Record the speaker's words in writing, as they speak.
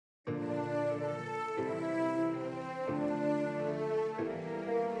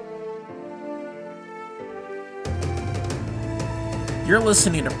You're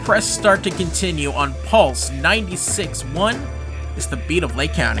listening to Press Start to Continue on Pulse 96.1. It's the beat of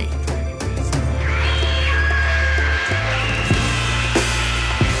Lake County.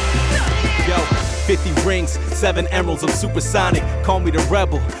 Yo, 50 rings, 7 emeralds, I'm supersonic. Call me the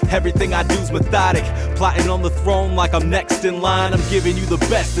rebel, everything I do's methodic. Plotting on the throne like I'm next in line. I'm giving you the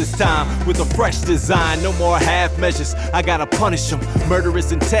best this time with a fresh design. No more half measures, I gotta punish them.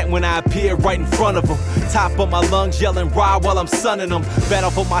 Murderous intent when I appear right in front of them. Top of my lungs yelling ride while I'm sunning them. Battle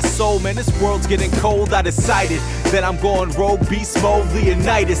for my soul, man, this world's getting cold. I decided that I'm going rogue beast mode,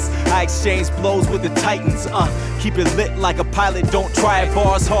 Leonidas. I exchange blows with the titans, keep it lit like a pilot, don't try it.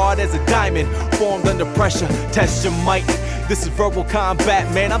 Bars hard as a diamond, formed under pressure, test your might. This is verbal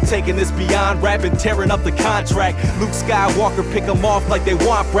combat, man, I'm taking this beyond rap and tearing up the contract. Luke Skywalker, pick them off like they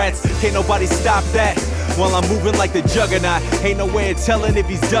want brats. Can't nobody stop that. While I'm moving like the juggernaut, ain't no way of telling if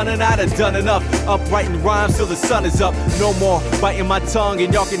he's done or not or done enough. Up writing rhymes till the sun is up. No more biting my tongue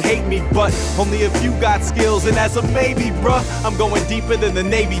and y'all can hate me, but only if you got skills and that's a maybe, bruh. I'm going deeper than the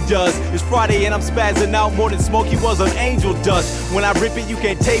Navy does. It's Friday and I'm spazzing out more than Smokey was on Angel Dust. When I rip it, you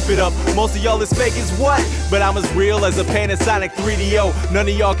can't tape it up. Most of y'all is fake as what? But I'm as real as a Panasonic 3DO. None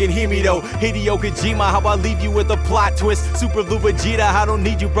of y'all can hear me though. Hideo Kojima, how I leave you with a plot twist. Super Lou Vegeta, I don't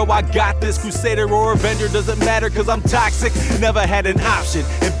need you, bro, I got this. Crusader or Avenger, doesn't matter cause I'm toxic. Never had an option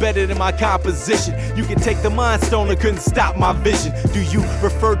embedded in my composition. You can take the Mind Stone and couldn't stop my vision. Do you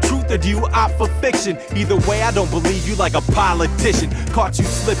prefer truth or do you opt for fiction? Either way, I don't believe you like a politician. Caught you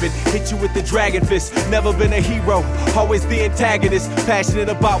slipping, hit you with the dragon fist. Never been a hero, always the antagonist. Passionate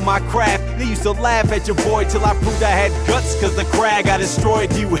about my craft. They used to laugh at your boy till I proved I had guts cause the crag I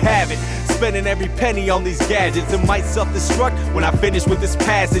destroyed, you have it. Spending every penny on these gadgets and might self-destruct when I finish with this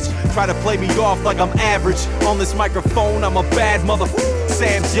passage. Try to play me off like I'm average. On this microphone, I'm a bad motherfucker.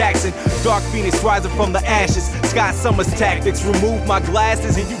 Sam Jackson, Dark Phoenix rising from the ashes. Scott Summers tactics, remove my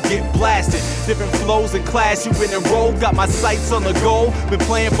glasses and you get blasted. Different flows and class, you been enrolled. Got my sights on the goal, been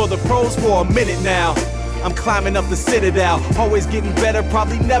playing for the pros for a minute now. I'm climbing up the citadel, always getting better,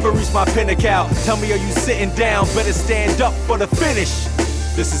 probably never reach my pinnacle. Tell me, are you sitting down? Better stand up for the finish.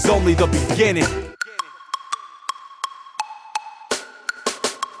 This is only the beginning.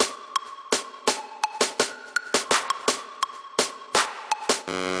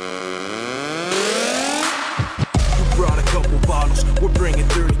 You brought a couple bottles, we're bringing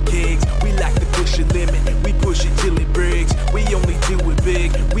 30 gigs. We like to push a limit, we push it till it breaks. We only do it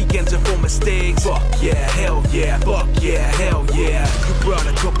big, weekends are for mistakes. Fuck yeah, hell yeah, fuck yeah, hell yeah. You brought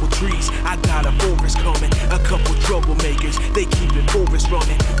a couple trees, I got a forest coming. A couple troublemakers, they keep it forest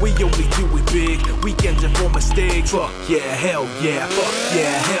running. We only do it big, weekends are for mistakes. Fuck yeah, hell yeah, fuck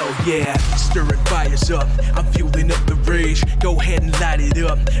yeah, hell yeah. Stirring fires up, I'm fueling up the rage. Go ahead and light it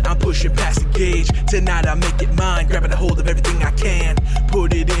up, I'm pushing past the gauge. Tonight I make it mine, grabbing a hold of everything I can.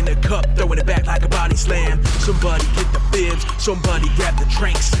 Put it in a cup, throwing it back like a body slam. Somebody get the fibs, somebody grab the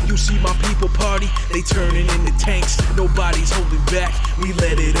tranks. You see my people party, they turning into tanks. Nobody's holding back, we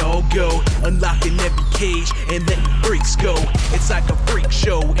let it all go. Unlocking every cage and letting freaks go. It's like a freak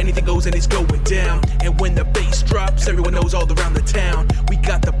show, anything goes and it's going down. And when the bass drops, everyone knows all around the town. We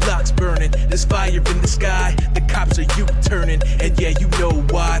got the blocks burning, there's fire in the sky. The cops are U-turning, and yeah, you know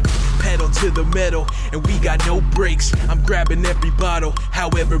why. Pedal to the metal, and we got no brakes. I'm grabbing every bottle,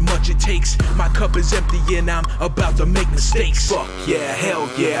 however much it takes. My cup is empty and I'm about to make mistakes. Fuck yeah, hell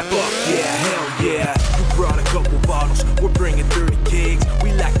yeah, fuck yeah, hell yeah. You brought a couple bottles, we're bringing 30 gigs.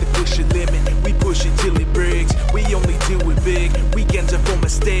 We like to push a limit, we push it till it breaks. We only do it big, weekends are for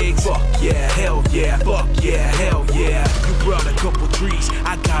mistakes. Fuck yeah, hell yeah, fuck yeah, hell yeah. You brought a couple trees,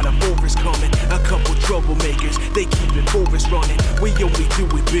 I got a forest coming. A couple troublemakers, they keep it forest running. We only do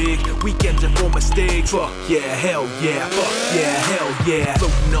it big, weekends are for mistakes. Fuck yeah, hell yeah, fuck yeah, hell yeah.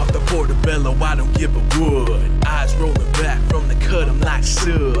 Floating off the portobello, I don't give a wood. Eyes rolling back from the cut, I'm like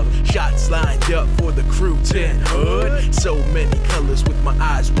sub. Shots lined up for the crew 10 hood. So many colors with my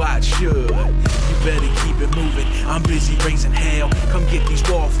eyes wide shut. You better keep it moving, I'm busy raising hell. Come get these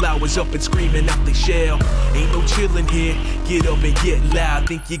wallflowers up and screaming out they shell. Ain't no chillin' here, get up and get loud.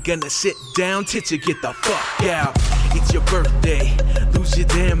 Think you're gonna sit down, tits you get the fuck out. It's your birthday, lose your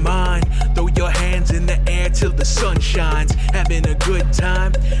damn mind. Throw your hands in the air till the sun shines. Having a good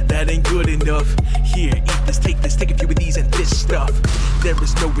time, that ain't good enough. Here, eat this, take a few of these and this stuff. There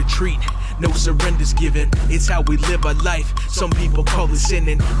is no retreat, no surrenders given. It's how we live our life, some people call it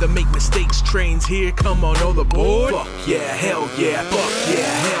sinning. The make mistakes trains here, come on all aboard. Fuck yeah, hell yeah, fuck yeah,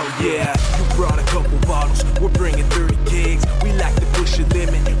 hell yeah. You brought a couple bottles, we're bringing 30 gigs. We like to push a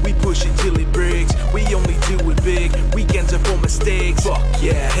limit, we push it till it breaks. We only do it big, weekends are for mistakes. Fuck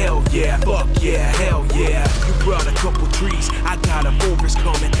yeah, hell yeah, fuck yeah, hell yeah. You brought a couple trees, I got a forest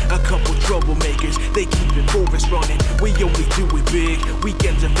coming. A couple troublemakers, they keepin' forest running. We only do it big,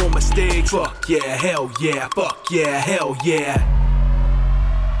 weekends and for mistakes. Fuck yeah, hell yeah, fuck yeah, hell yeah.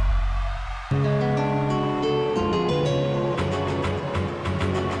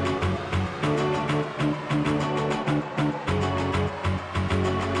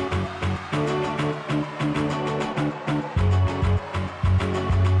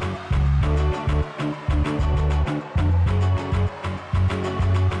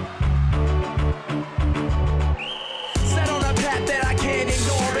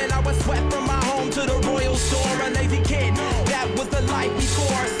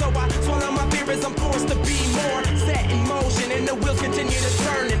 I'm forced to be more set in motion, and the wheels continue to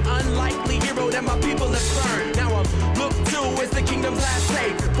turn. An unlikely hero that my people have burned. Now I'm looked to as the kingdom's last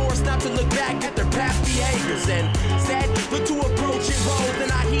savior, forced not to look back at their past behaviors, and instead look to approaching roads.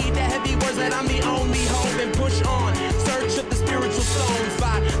 And I heed the heavy words that I'm the only hope, and push on, search of the spiritual stones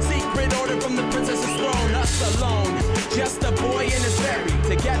by secret order from the princess's throne. Us alone, just a boy and his fairy,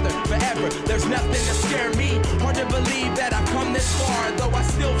 together forever. There's nothing to scare me. Hard to believe that I've come this far, though I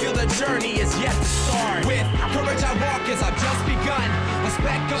still feel the journey is yet to start. With courage I walk as I've just begun, a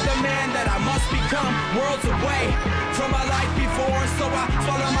speck of the man that I must become. Worlds away from my life before, so I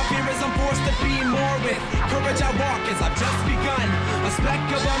swallow my fear as I'm forced to be more. With courage I walk as I've just begun, a speck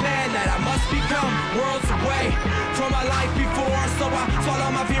of a man that I must become. Worlds away from my life before, so I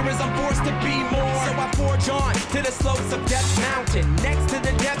swallow my fear as I'm forced to be more. So I forge on to the slopes of Death Mountain, next to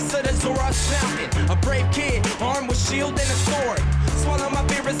the depths of the Zoros Fountain. A brave kid, armed with shield and a sword. Swallow my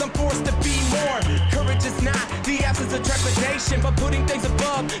fear as I'm forced to be more. Courage is not the absence of trepidation, but putting things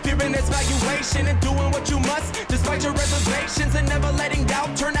above, fearing its valuation, and doing what you must, despite your reservations, and never letting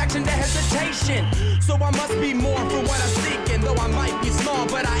doubt turn action to hesitation. So I must be more for what I seek, and though I might be small,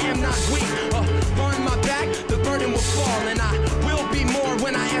 but I am not weak. On my back, the burden will fall, and I will be more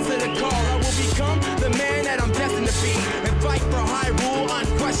when I answer the call. I will become the man that I'm destined to be, and fight for high rule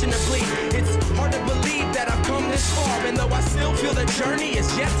unquestionably. It's hard to believe that I've come this far, and though I still feel the journey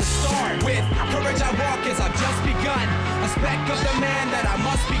is yet to start. With courage I walk as I've just begun, a speck of the man that I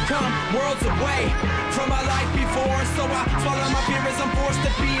must become. Worlds away from my life before, so I swallow my fear as I'm forced to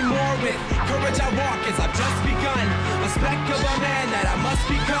be more. With courage I walk as I've just begun, a speck of a man that I must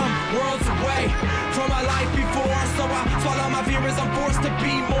become. Worlds away from my life before, so I swallow my fear as I'm forced to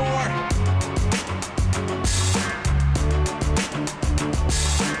be more.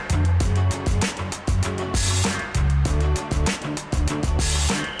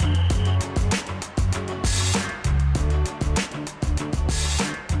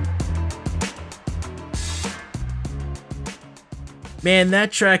 Man,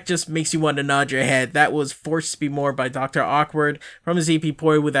 that track just makes you want to nod your head. That was Forced to Be More by Dr. Awkward from his EP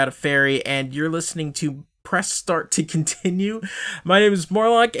Boy Without a Fairy, and you're listening to Press Start to Continue. My name is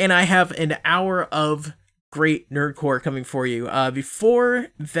Morlock, and I have an hour of great nerdcore coming for you. Before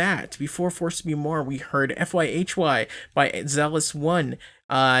Forced to Be More, we heard FYHY by Zealous One,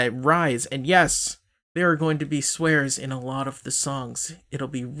 Rise, and yes, there are going to be swears in a lot of the songs. It'll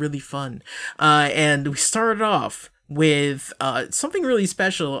be really fun. And we started off with something really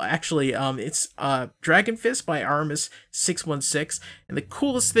special. Actually, it's Dragon Fist by Aramis 616, and the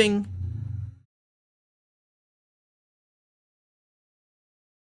coolest thing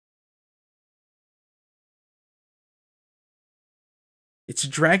It's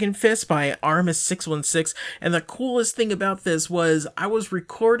Dragon Fist by Aramis 616, and the coolest thing about this was when I was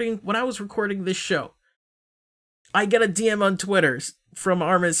recording this show, I get a DM on Twitter from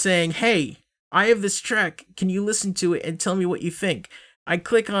Aramis saying, "Hey, I have this track, can you listen to it and tell me what you think?" I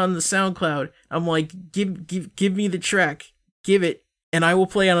click on the SoundCloud, I'm like, give me the track, give it, and I will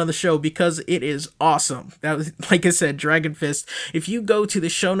play it on the show because it is awesome. That was, like I said, Dragon Fist. If you go to the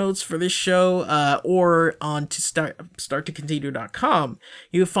show notes for this show, or on to starttocontinue.com,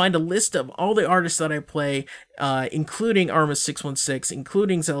 you'll find a list of all the artists that I play, including Aramis 616,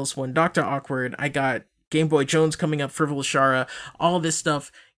 including Zealous One, Dr. Awkward, I got Game Boy Jones coming up, Frivolous Shara, all this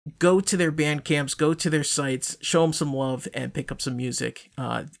stuff. Go to their band camps, go to their sites, show them some love, and pick up some music.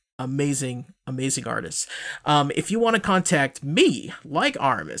 Amazing artists. If you want to contact me, like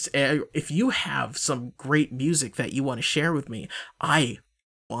Aramis, if you have some great music that you want to share with me, I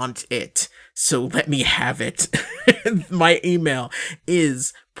want it. So let me have it. My email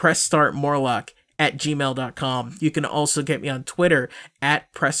is pressstartmorlock@gmail.com. You can also get me on Twitter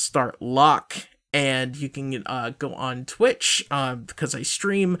 @pressstartlock. And you can go on Twitch, because I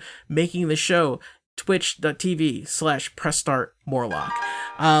stream making the show, twitch.tv/pressstartmorlock.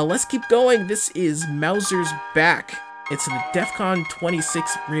 Let's keep going. This is Mauser's Back It's the Defcon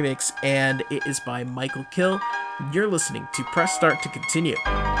 26 remix, and it is by Michael Kill. You're listening to Press Start to continue.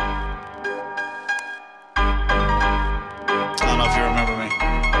 I don't know if you remember me.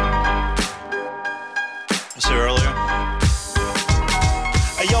 Was here earlier?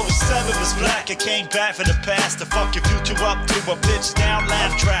 Hey yo, it's Seven was black. I came back for the past to fuck your future up to a bitch down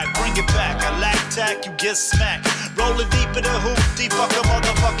laugh track. Bring it back. I lack tack, you get smacked. Rolling deep in the hoop, deep fuck a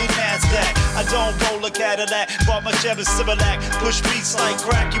motherfucking NASDAQ. I don't roll a Cadillac, bought my Chevy Similac. Push beats like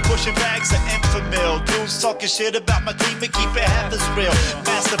crack, you pushing bags of Infamil. Dudes talking shit about my team and keep it half as real.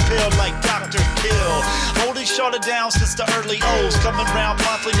 Master pill like Dr. Kill. Holding shorter down since the early O's. Coming round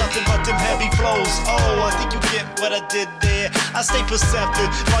monthly, nothing but them heavy flows. Oh, I think you get what I did there. I stay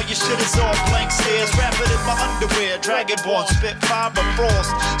perceptive while your shit is all blank stares. Rapping in my underwear, Dragonborn, spit fire and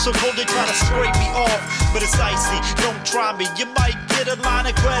frost. So cold they try to scrape me off, but it's icy. Don't try me, you might get a line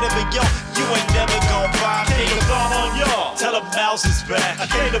of credit, but yo, you ain't never gon' buy me. I came to bomb on y'all, tell them Mouse is back. I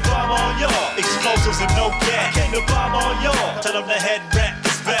came to bomb on y'all, explosives and no gas. I came to bomb on y'all, tell them the head rat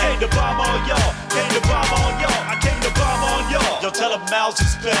is back. I came to bomb on y'all, came to bomb on y'all. I came to bomb on y'all, yo, tell them Mouse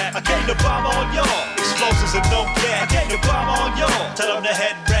is back. I came to bomb on y'all, explosives and no gas. I came to bomb on y'all, tell them the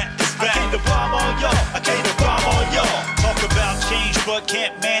head rat is back. I came to bomb on y'all, I came to bomb on y'all. Talk about change but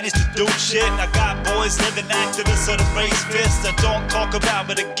can't manage to do shit. I got boys living activists of the race fist. I don't talk about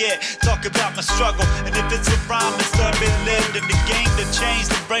what I get, talk about my struggle. And if it's a rhyme, it's done been lived in the game to change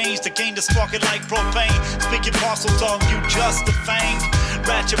the range, the game to spark it like propane. Speaking parcel tongue, you just a fang.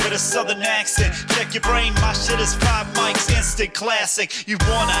 Ratchet with a southern accent. Check your brain, my shit is 5 mics, instant classic. You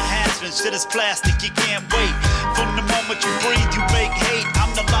want a has-been, shit is plastic, you can't wait. From the moment you breathe, you make hate. I'm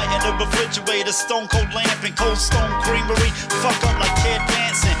the light in the refrigerator, stone cold lamp and cold stone creamery. Fuck up like Ted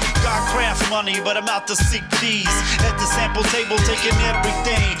Danson. Got craft money, but I'm out to seek cheese. At the sample table, taking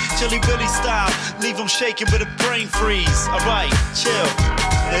everything. Chili Willy style, leave them shaking with a brain freeze. Alright, chill,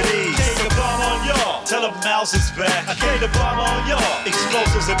 at ease. I came to bomb on y'all, tell them Mouse is back. I came to bomb on y'all,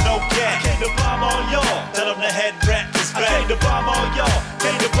 explosives and no gas. I came to bomb on y'all, tell them the head rat is back. I came to bomb on y'all,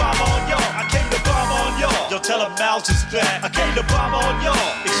 came to bomb on y'all. I came to bomb on y'all, yo, tell them Mouse is back. I came to bomb on y'all,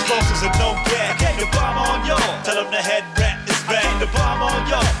 explosives and no gas. I came to bomb on y'all, tell them the head rat is back. I came to bomb on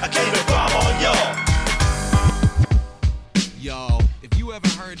y'all, I came to bomb on y'all. Yo, if you ever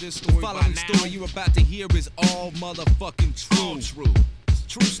heard this story, the following story you're about to hear is all motherfucking true. All true. It's a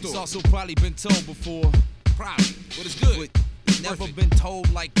true story. It's also probably been told before. Probably, but it's good. But never been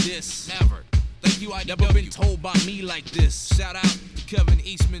told like this. Never. Thank you, IDW. Never been told by me like this. Shout out to Kevin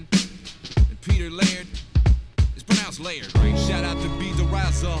Eastman and Peter Laird. It's pronounced Laird, right? Shout out to B. the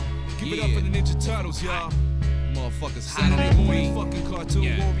Razor. Give it up for the Ninja Turtles, y'all. Motherfuckers Saturday morning fucking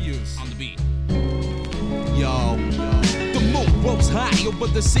cartoon warriors on the beat. Yo, the moon rose high over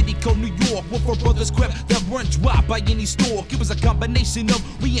the city called New York, with our brothers crept that run dry by any store. It was a combination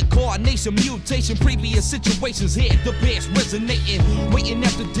of reincarnation, mutation, previous situations here, the past resonating, waiting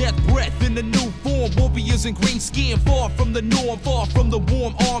after death breath in the new form. Warriors in green skin, far from the norm, far from the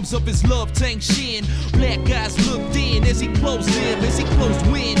warm arms of his love tank Shin. Black guys looked in as he closed in, as he closed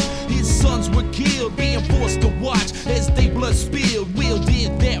when his sons were killed, being forced to watch as they blood spilled.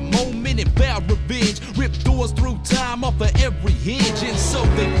 Wielded that moment and vowed revenge, ripped doors through time off of every hinge, and so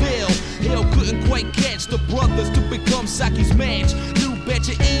they fell. Hell couldn't quite catch the brothers to become Saki's match. New batch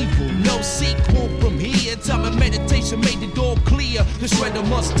of evil, no sequel from here. Time and meditation made it all clear. The shredder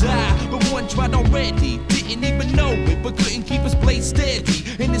must die, but one tried already. Didn't even know it, but couldn't keep his blade steady.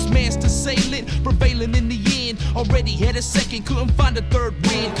 And his master assailant, prevailing in the end. Already had a second, couldn't find a third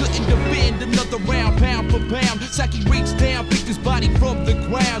win. Couldn't defend another round, pound for pound. Saki reached down, picked his body from the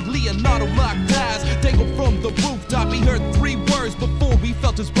ground. Leonardo locked eyes, dangled from the rooftop. He heard 3 words before he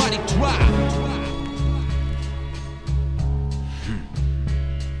felt his body drop.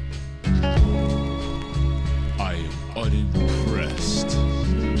 I am unimpressed.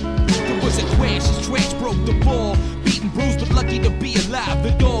 There was a crash, his trash broke the ball. Beaten, bruised, but lucky to be alive.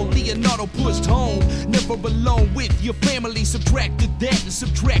 The dog Leonardo pushed home. Never alone with your family. Subtracted that and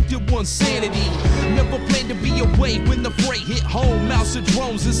subtracted one's sanity. Never planned to be away when the freight hit home. Mouse and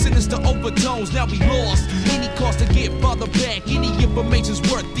drones and sinister overtones. Now we lost. Any cost to get farther back. Any information's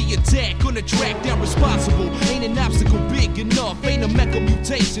worth the attack. Gonna track down responsible. Ain't an obstacle big enough. Ain't a mecha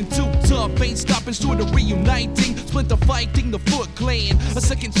mutation too tough. Ain't stopping short of reuniting. Splinter fighting the Foot Clan. A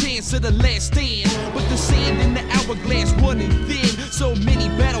second chance at the last stand. But the sand in the hourglass running thin. So many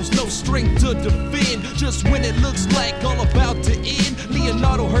battles, no strength to defend. Just when it looks like all about to end,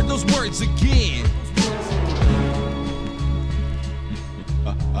 Leonardo heard those words again.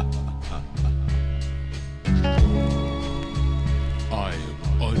 I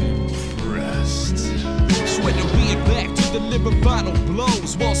am unimpressed. Shredder being back deliver final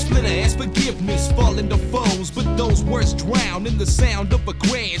blows while Splinter asks forgiveness, falling to foes. But those words drown in the sound of a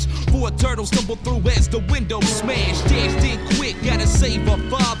crash. Four turtles stumble through as the window smashed. Dashed in quick, gotta save our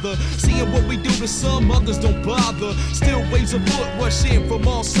father. Seeing what we do to some, others don't bother. Still waves of foot rush in from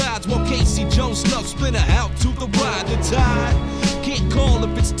all sides while Casey Jones snuff Splinter out to the ride. The tide can't call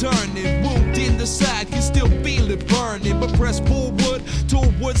if it's turning. Wound in the side, can still feel it burning. But press forward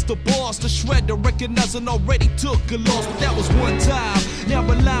towards the boss. The shredder recognizing already took a loss. But that was one time. Now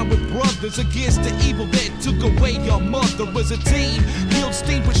we're aligned with brothers against the evil that took away our mother. As a team, killed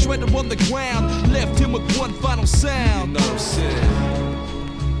Steve with Shredder on the ground. Left him with one final sound. You know what I'm saying?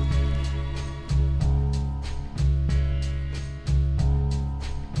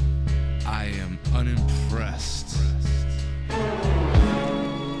 I am unimpressed.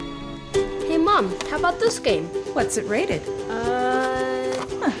 Hey Mom, how about this game? What's it rated?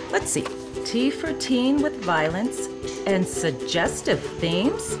 Let's see. T for teen with violence and suggestive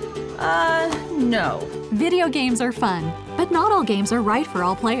themes? No. Video games are fun, but not all games are right for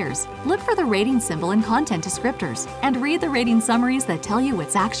all players. Look for the rating symbol in content descriptors and read the rating summaries that tell you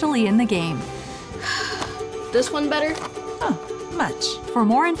what's actually in the game. This one better? Much. For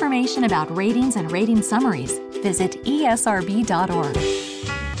more information about ratings and rating summaries, visit esrb.org.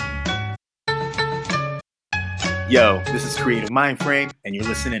 Yo, this is Creative Mindframe, and you're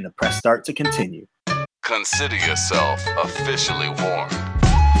listening to Press Start to continue. Consider yourself officially warned.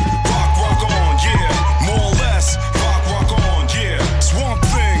 Rock, rock on, yeah. More or less. Rock, rock on, yeah. Swamp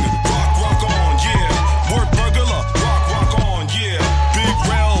Thing. Rock, rock on, yeah. Word burglar. Rock, rock on, yeah. Big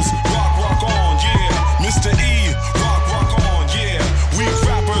Rails. Rock, rock on, yeah. Mr. E. Rock, rock on, yeah. Weak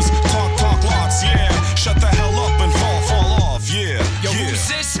rappers. Talk lots, yeah. Shut the hell up and fall off, yeah. Yo, who's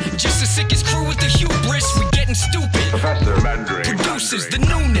this? Just the sickest crew with the hubris. We getting stupid. Professor Mandarin. Produces the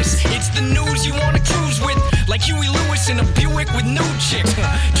newness. It's the news you wanna cruise with. Like Huey Lewis in a Buick with new chicks.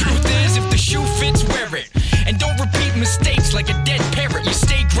 Truth is, if the shoe fits, wear it. And don't repeat mistakes like a dead parrot. You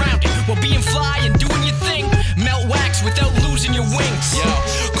stay grounded while being fly and doing your thing. Melt wax without losing your wings. Yo,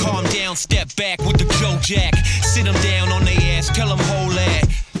 calm down, step back with the Joe Jack. Sit them down on their ass, tell them hold that.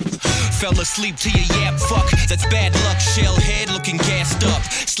 Fell asleep to your yap, fuck. That's bad luck, shell head looking gassed up.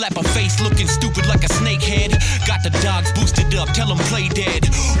 Slap a face looking stupid like a snake head. Got the dogs boosted up, tell them play dead.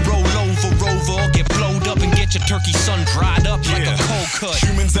 Roll over, rover, or get blowed up and get your turkey sun dried up like a cold cut.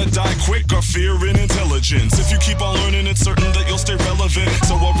 Humans that die quick are fear and intelligence. If you keep on learning, it's certain that you'll stay relevant.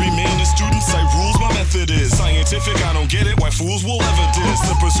 So I'll remain a student, cite rules, my method is scientific, I don't get it, why fools will ever diss.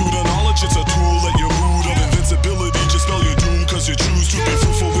 The pursuit of knowledge, it's a tool that your mood of invincibility. Just spell your doom, cause you choose to be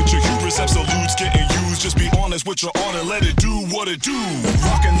fruitful with your hubris. Absolutes getting used, just be honest with your art and let it do what it do.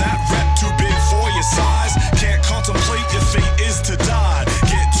 Rocking that rep too big for your size. Can't contemplate your fate is to die.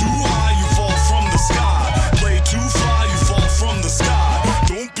 Get too high, you fall from the sky. Play too fly, you fall from the sky.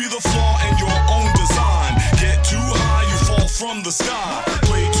 Don't be the flaw in your own design. Get too high, you fall from the sky.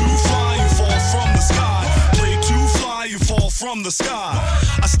 Play too fly, you fall from the sky. Play too fly, you fall from the sky.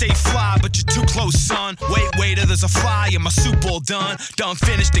 I stay fly, but you're too close, son. Wait, waiter, there's a fly in my soup all done. Done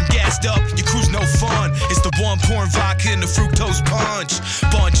finished and gassed up, your crew's no fun. It's the one pouring vodka and the fructose punch.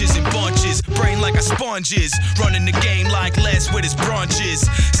 Bunches and bunches, brain like a sponge is. Running the game like Les with his brunches.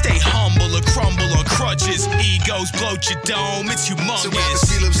 Stay humble or crumble on crutches. Egos bloat your dome, it's humongous. So rappers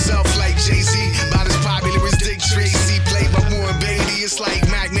feel himself like Jay-Z. About as popular as Dick Tracy. Played by Warren Beatty, it's like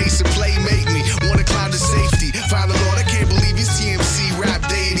Mac Mason play make me. Wanna climb to safety. Father Lord, I can't believe he's TMC rap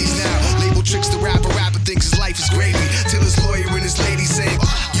deities now. Label tricks the rapper thinks his life is gravy. Till his lawyer and his lady saying,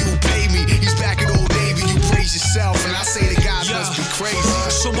 you pay me. He's back at Old Navy, you praise yourself. And I say the guy must be crazy.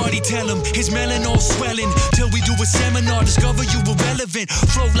 Somebody tell him his melon all swelling. Till we do a seminar, discover you irrelevant.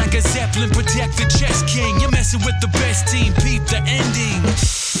 Float like a Zeppelin, protect the chess king. You're messing with the best team, peep the ending.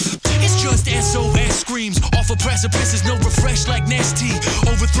 It's just SOS screams. Off of precipices, no refresh like Nesty.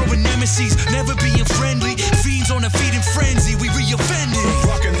 Overthrowing nemesis, never being friendly. Fiends on a feeding frenzy, we re-offended.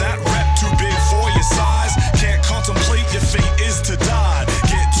 Rocking that rep too big for your size. Can't contemplate your fate is to die.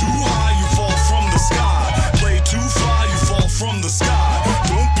 Get too high, you fall from the sky. Play too fly, you fall from the sky.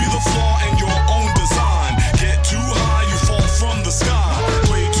 Don't be the flaw in your own design. Get too high, you fall from the sky.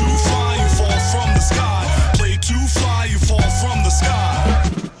 Play too fly, you fall from the sky. Play too fly, you fall from the sky.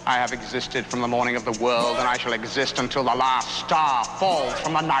 I have existed from the morning of the world, and I shall exist until the last star falls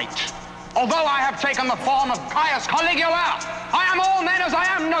from the night. Although I have taken the form of Caius Caligula, I am all men as I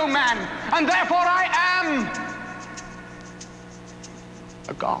am no man, and therefore I am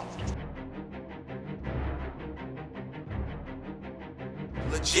a god.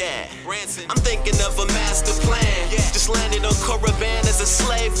 Yeah, I'm thinking of a master plan. Just landed on Korriban as a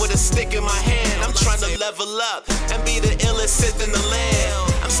slave with a stick in my hand. I'm trying to level up and be the illest Sith in the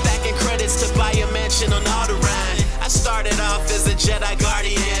land. I'm stacking credits to buy a mansion on Alderaan. I started off as a Jedi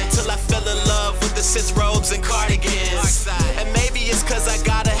Guardian till I fell in love with the Sith robes and cardigans. And maybe it's cause I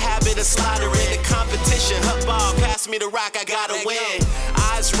got a habit of slaughtering the competition. Hubball, pass me the rock, I gotta win.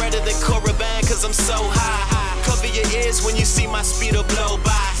 Eyes redder than Korriban cause I'm so high. Cover your ears when you see my speeder blow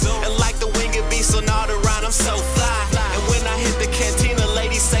by. And like the winged beast on Alderaan, I'm so fly. And when I hit the cantina,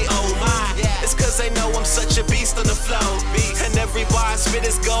 ladies say, oh my. It's cause they know I'm such a beast on the flow. And every bar I spit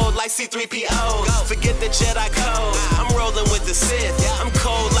is gold like C-3PO. Forget the Jedi code, I'm rolling with the Sith. I'm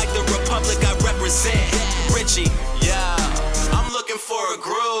cold like the Republic I represent. Richie, yeah, I'm looking for a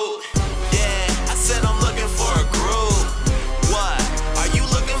groove. Yeah, I said I'm looking for a groove. What? Are you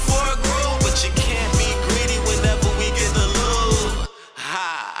looking for a groove? But you can't be greedy whenever we get the loot.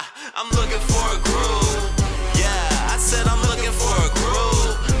 Ha, I'm looking for a groove. Yeah, I said I'm looking for a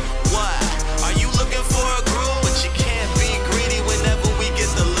groove. What? Are you looking for a groove? But you can't be greedy whenever we get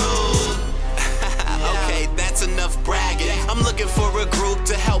the loot. Okay, that's enough bragging. I'm looking for a group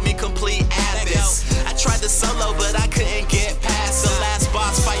to help me complete Abyss. I tried to solo, but I couldn't get past the last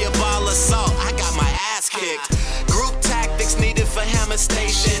boss, Fireball Assault. I got my ass kicked. Group tactics needed for Hammer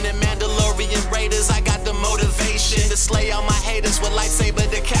Station and Mandalorian Raiders. I got the motivation to slay all my haters with lightsaber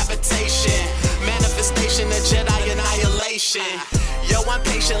decapitation. Manifestation of Jedi annihilation. Yo, I'm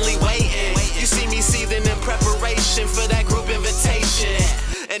patiently waiting. You see me seething in preparation for that group invitation.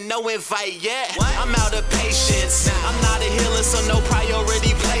 And no invite yet, I'm out of patience. I'm not a healer, so no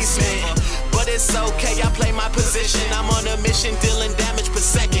priority placement. But it's okay, I play my position. I'm on a mission, dealing damage per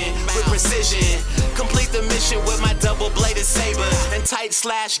second with precision. Complete the mission with my double-bladed saber. And tight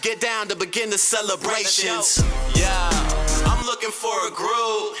slash, get down to begin the celebrations. Yeah, I'm looking for a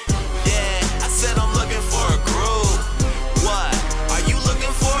groove. Yeah, I said I'm looking for a groove. What? Are you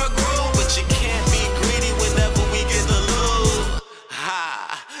looking for a groove? But you can't be greedy whenever we get the loot.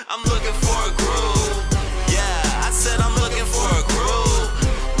 Ha, I'm looking for a groove. Yeah, I said I'm looking for a groove.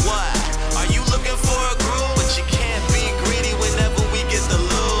 What? Are you looking for a groove? But you can't be greedy whenever we get the loot.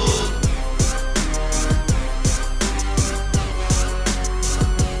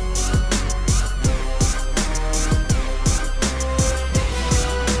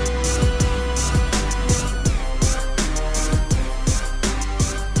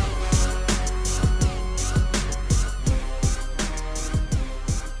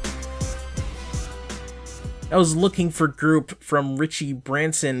 I was looking for group from Richie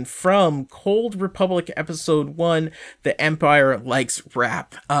Branson from Cold Republic Episode 1, The Empire Likes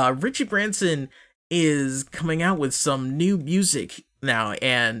Rap. Richie Branson is coming out with some new music now,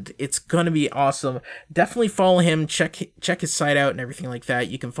 and it's gonna be awesome. Definitely follow him, check his site out and everything like that.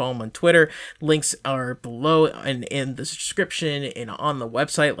 You can follow him on Twitter. Links are below and in the description and on the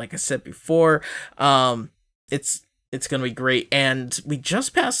website, like I said before. It's gonna be great. And we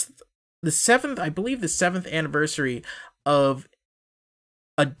just passed the 7th anniversary of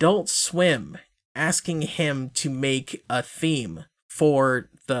Adult Swim asking him to make a theme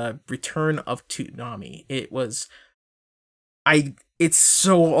for the Return of Toonami. It's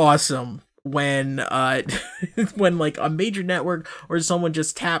so awesome when when like a major network or someone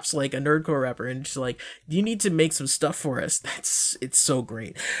just taps like a nerdcore rapper and just like, you need to make some stuff for us. It's so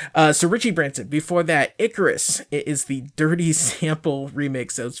great. So Richie Branson. Before that, Icarus. It is the Dirty Sample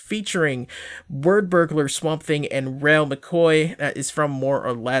remix that was featuring Word Burglar, Swamp Thing, and Rail McCoy. That is from More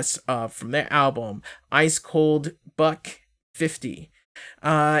or Less from their album Ice Cold Buck 50.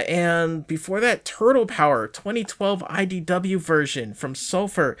 And before that, Turtle Power 2012 IDW version from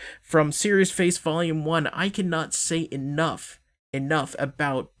Sulfur from Serious Face Volume 1. I cannot say enough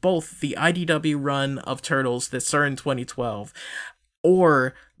about both the IDW run of Turtles that started in 2012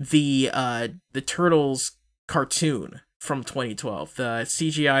 or the Turtles cartoon from 2012, the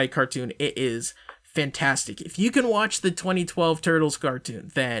CGI cartoon. It is fantastic. If you can watch the 2012 Turtles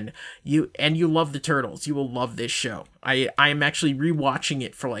cartoon, then you love the Turtles, you will love this show. I'm actually rewatching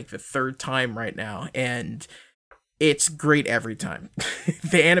it for like the 3rd time right now, and it's great every time.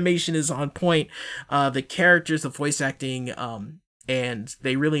 The animation is on point, the characters, the voice acting, and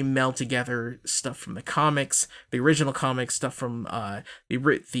they really meld together stuff from the comics, the original comics, stuff from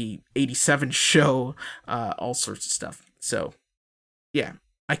the 87 show, all sorts of stuff. So yeah,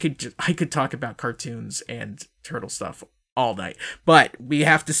 I could talk about cartoons and turtle stuff all night, but we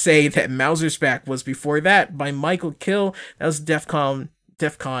have to say that Mauser's Back was before that by Michael Kill. That was DEF CON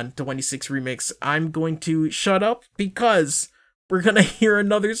 26 remix. I'm going to shut up because we're gonna hear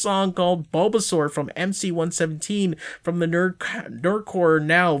another song called Bulbasaur from MC117 from the Nerdcore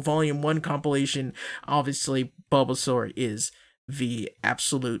Now Volume 1 compilation. Obviously, Bulbasaur is the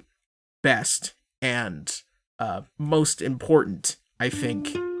absolute best and most important, I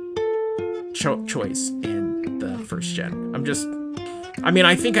think, choice in the first gen.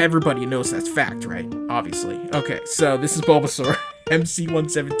 I think everybody knows that's fact, right? Obviously. Okay, so this is Bulbasaur,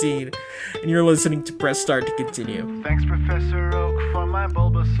 MC117, and you're listening to Press Start to continue. Thanks, Professor Oak, for my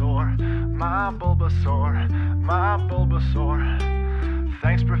Bulbasaur, my Bulbasaur, my Bulbasaur.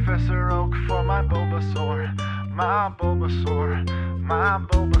 Thanks, Professor Oak, for my Bulbasaur, my Bulbasaur, my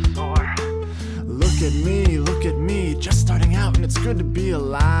Bulbasaur. Look at me, just starting out, and it's good to be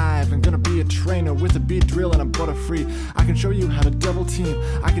alive. I'm gonna be a trainer with a beat drill and a Butterfree. I can show you how to double team,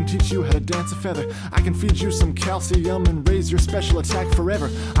 I can teach you how to dance a feather. I can feed you some calcium and raise your special attack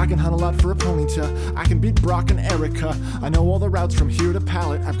forever. I can hunt a lot for a Ponyta, I can beat Brock and Erica. I know all the routes from here to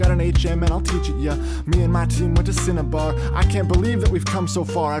Pallet, I've got an HM and I'll teach it ya. Me and my team went to Cinnabar, I can't believe that we've come so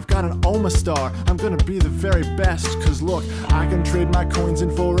far. I've got an Omastar, I'm gonna be the very best. Cause look, I can trade my coins in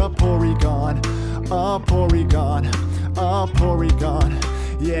for a Porygon. A Porygon, a Porygon.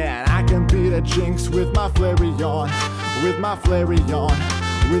 Yeah, and I can beat a Jinx with my Flareon, with my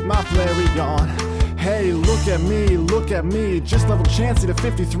Flareon, with my Flareon. Hey, look at me, just leveled Chansey to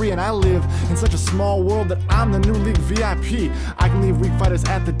 53, and I live in such a small world that I'm the new league VIP. I can leave weak fighters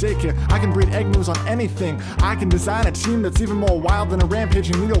at the daycare, I can breed egg moves on anything. I can design a team that's even more wild than a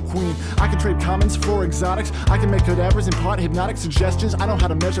rampaging Nidoqueen. I can trade commons for exotics, I can make cadavers impart hypnotic suggestions. I know how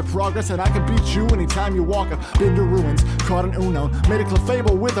to measure progress, and I can beat you anytime you walk. I've been to ruins, caught an Uno, made a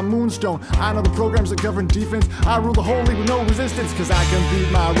Clefable with a Moonstone. I know the programs that govern defense, I rule the whole league with no resistance. Cause I can beat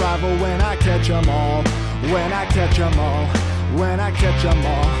my rival when I catch them all. When I catch them all, when I catch them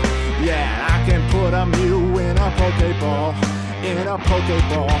all. Yeah, I can put a Mew in a Pokeball, in a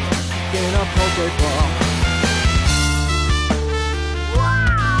Pokeball, in a Pokeball.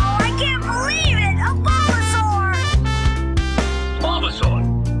 Wow, I can't believe it! A Bulbasaur! Bulbasaur.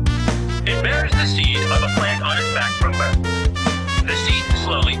 It bears the seed of a plant on its back from birth. The seed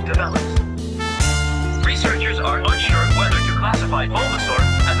slowly develops. Researchers are unsure whether to classify Bulbasaur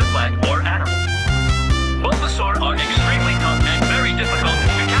as a plant or animal. Bulbasaur are extremely tough and very difficult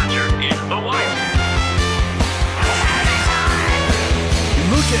to capture in the wild.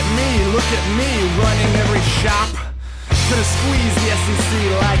 Look at me, running every shop. Gonna squeeze the SEC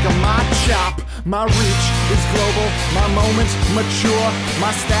like a mop chop. My reach is global, my moments mature.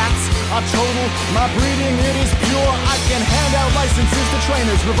 My stats are total, my breeding it is pure. I can hand out licenses to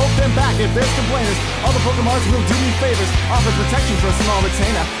trainers, revoke them back if there's complainers. All the Pokemon's will do me favors, offer protection for a small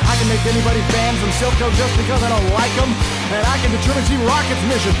retainer. I can make anybody banned from Silph Co just because I don't like them. And I can determine Team Rocket's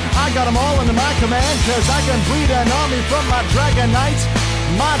mission. I got them all under my command, cause I can breed an army from my Dragonite.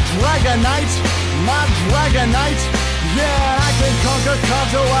 My Dragonite, my Dragonite. Yeah, I can conquer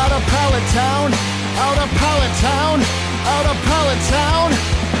Kanto out of Pallet Town, out of Pallet Town, out of Pallet Town.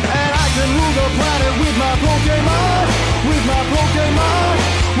 And I can rule the planet with my Pokemon, with my Pokemon,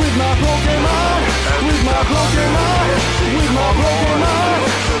 with my Pokemon, with my Pokemon, with my Pokemon,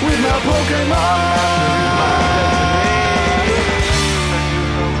 with my Pokemon.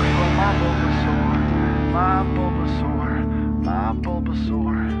 My Bulbasaur, my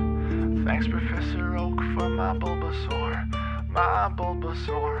Bulbasaur. Thanks, Professor Oak, for my Bulbasaur, my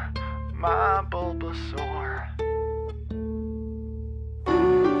Bulbasaur, my Bulbasaur.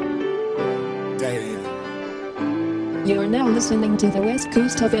 You're now listening to the West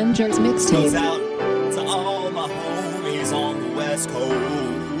Coast Avengers mixtape. Goes out to all my homies on the West Coast.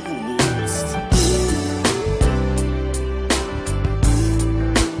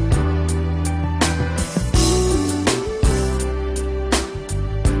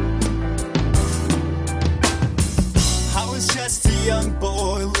 I was just a young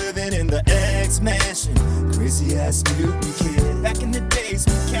boy living in the X-Mansion. Crazy ass mutant kid. Back in the days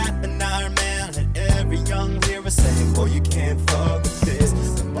when Cap and Iron Man had every young hero saying, boy, you can't fuck with this.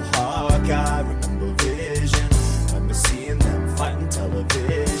 Remember Hawkeye, remember Vision. Remember seeing them fighting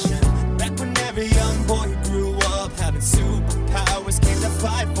television. Back when every young boy grew up having superpowers came to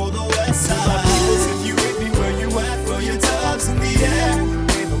fight for the West Side. My peoples, if you with me where you at, throw your doves in the air.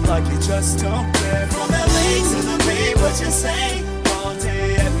 Wave them like you just don't care. From LA to the Bay, what you say? All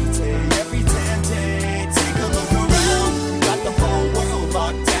day, every damn day. Take a look around, you got the whole world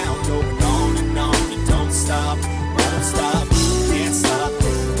locked down. Going on and on, you don't stop, won't stop, can't stop,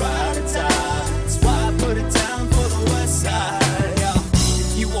 ride or die. That's why I put it down for the West Side. Yeah.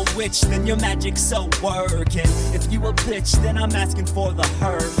 If you a witch, then your magic's so working. If you a bitch, then I'm asking for the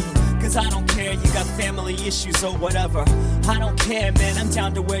hurt. Cause I don't care, you got family issues or whatever. I don't care, man, I'm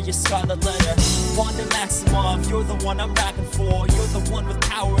down to wear your scarlet letter. Wanda Maximoff, you're the one I'm rapping for. You're the one with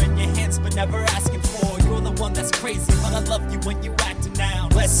power in your hands but never asking for. You're the one that's crazy, but I love you when you acting now.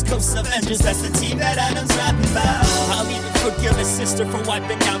 West Coast Avengers, that's the team that Adam's rapping about. I'll even forgive his sister for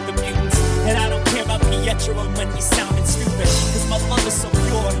wiping out the mutants. And I don't care about Pietro and when he's sounding stupid. Cause my love is so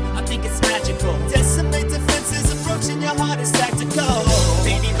pure, I think it's magical. Decimate defenses, approaching your heart is tactical.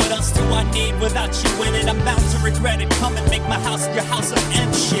 Baby, what else do I need without you in it? I'm bound to regret it. Come and make my house your house of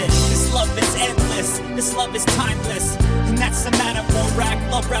M shit. This love is endless, this love is timeless. And that's the matter, more rack,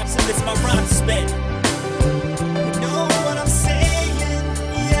 love raps, and it's my rhyme spit. You know what I'm saying,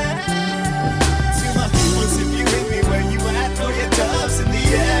 yeah. To my viewers, if you hit me where you at, throw your doves in the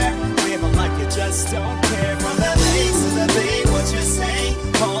air. Like you just don't care. From LA to the Bay, what you say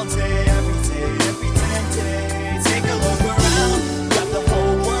all day, every damn day. Take a look around, got the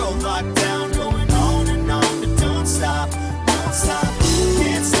whole world locked down, going on and on, but don't stop, won't stop,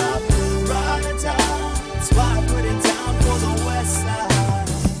 can't stop, ride it down. That's why I put it down for the West Side.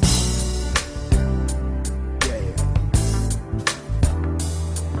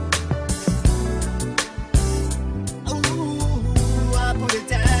 Ooh, I put it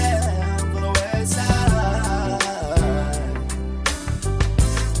down.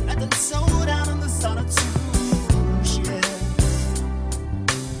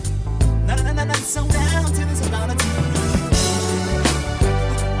 So down to this anonymity.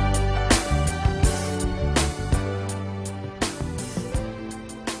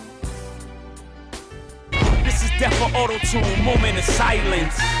 This is Death for Auto-Tune, moment of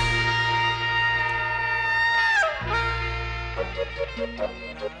silence.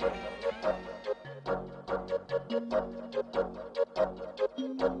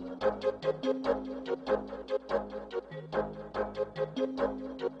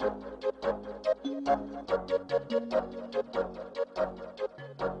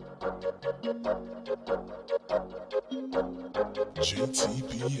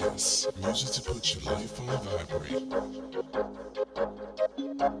 JTBS, music to put your life on vibrate.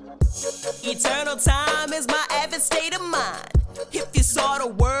 Eternal time is my avid state of mind. If you saw the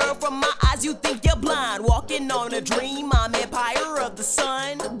world from my eyes, you think you're blind. Walking on a dream, I'm empire of the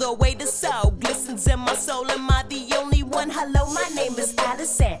sun. The way the soul glistens in my soul, am I the only one? Hello, my name is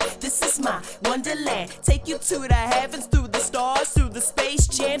Allison. This is my wonderland. Take you to the heavens, through the stars, through the space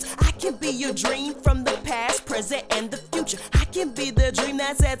jams. I can be your dream from the past, present, and the future. I can be the dream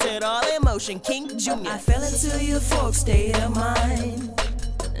that sets it all in motion. King Jr. I fell into your folk state of mind.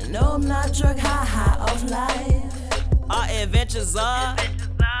 No, I'm not drug high off life. Our adventures are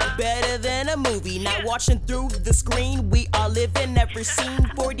better than a movie. Not watching through the screen, we are living every scene.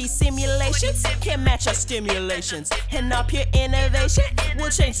 4D simulations can match our stimulations, and our pure innovation will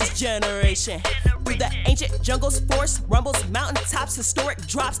change this generation. Through the ancient jungles, forest rumbles, mountaintops, historic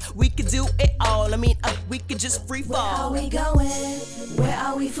drops, we could do it all. I mean, we could just free fall. Where are we going? Where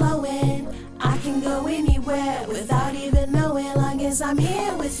are we flowing? I can go anywhere without even knowing, long as I'm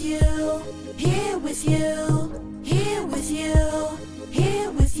here with you, here with you, here with you,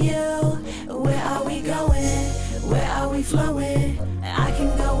 here with you. Where are we going? Where are we flowing? I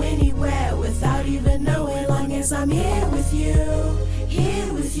can go anywhere without even knowing, long as I'm here with you,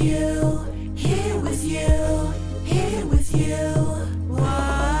 here with you, here with you, here with you.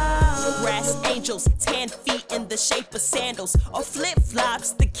 Whoa. Grass angels, 10 feet in the shape of sandals or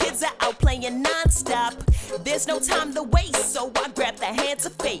flip-flops. The kids are out playing non-stop. There's no time to waste, so I grab the hands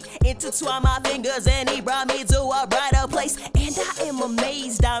of fate, intertwine my fingers, and he brought me to a brighter place. And I am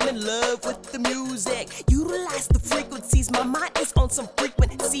amazed, I'm in love with the music. Utilize the frequencies, my mind is on some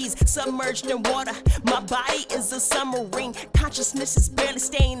frequencies. Submerged in water, my body is a submarine. Consciousness is barely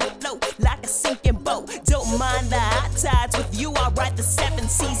staying afloat like a sinking boat. Don't mind the hot tides, with you I ride the 7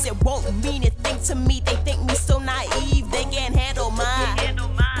 seas. It won't mean a thing to me, they think me so naive. They can't handle my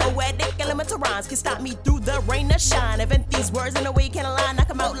poetic elemental rhymes, can stop me through the rain or shine. Invent these words in a way can align, knock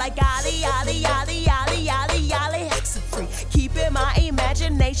 'em out like Ali, Ali, Ali, Ali, Ali, Ali. Accent free, keeping my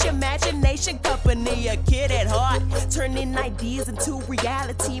imagination company. A kid at heart, turning ideas into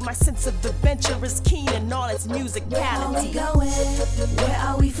reality. My sense of adventure is keen in all its musicality. Where are we going? Where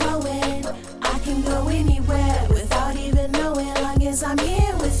are we flowing? I can go anywhere without even knowing, long as I'm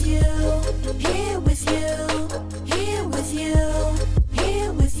here with you, here with you, here with you,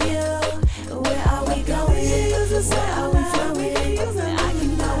 here with you. Where are we going? Where are we flowing? I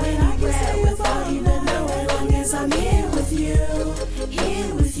can go anywhere without even knowing, long as I'm here with you,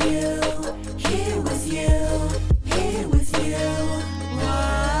 here with you, here with you, here with you.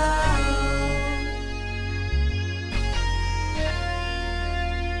 Whoa.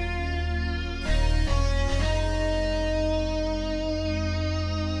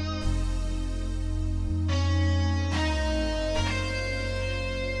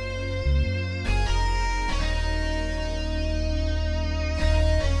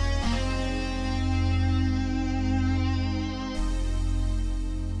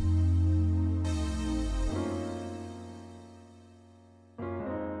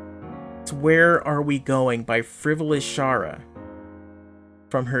 Where Are We Going by Frivolous Shara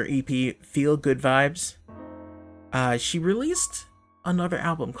from her EP Feel Good Vibes. She released another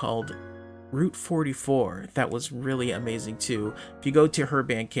album called Route 44 that was really amazing too. If you go to her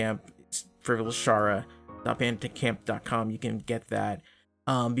Bandcamp, it's frivolousshara.bandcamp.com, you can get that.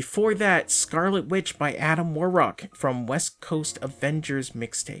 Before that, Scarlet Witch by Adam Warrock from West Coast Avengers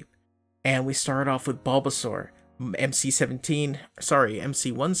mixtape. And we started off with Bulbasaur,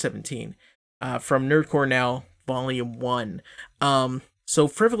 MC117, from Nerdcore Now, Volume 1. So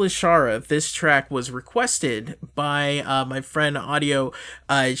Frivolous Shara, this track was requested by my friend Audio.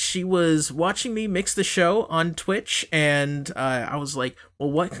 She was watching me mix the show on Twitch, and I was like,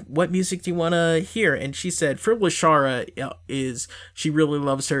 well, what music do you want to hear? And she said Frivolous Shara she really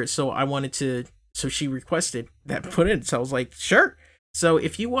loves her, so she requested that put in. So I was like, sure. So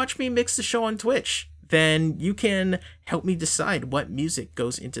if you watch me mix the show on Twitch, then you can help me decide what music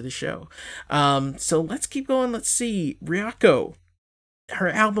goes into the show. So let's keep going. Let's see. Ryako, her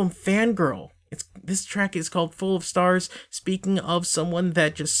album Fangirl. This track is called Full of Stars. Speaking of someone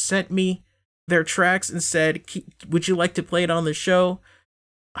that just sent me their tracks and said, would you like to play it on the show?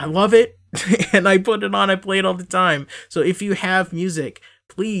 I love it. And I put it on. I play it all the time. So if you have music,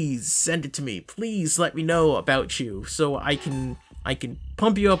 please send it to me. Please let me know about you so I can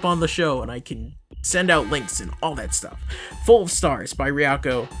pump you up on the show and I can send out links and all that stuff. Full of Stars by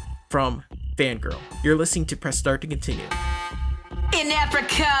Ryako from Fangirl. You're listening to Press Start to continue. In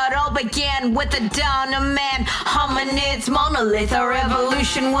Africa, it all began with the dawn of man. Hominids, monolith, our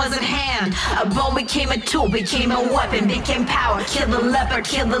revolution was at hand. A bone became a tool, became a weapon, became power. Kill the leopard,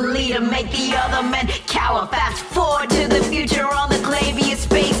 kill the leader, make the other men cower. Fast forward to the future on the Clavia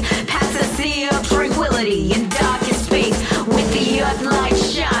space. Past the sea of tranquility in darkest space. With the earth light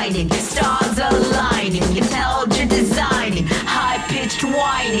shining, stars aligning, intelligent designing, high-pitched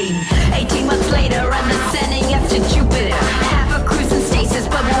whining. 18 months later, I'm ascending up to Jupiter. Half a cruise in stasis,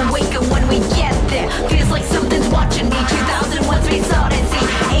 but we'll awaken when we get there. Feels like something's watching me. 2001 Space Odyssey,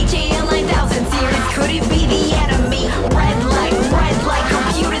 HAL 9000 series. Could it be the enemy? Red light,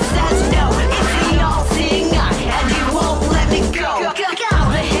 computer says no. It's the all-seeing eye, and you won't let me go. Our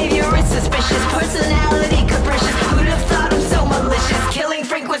behavior is suspicious, personality capricious. Who'd have thought I'm so malicious? Killing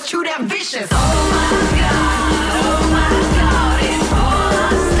Frank was too damn vicious. Oh my god, it's full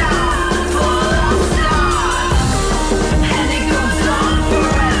of stars, full of stars. And it goes on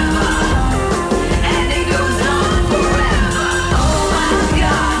forever, and it goes on forever. Oh my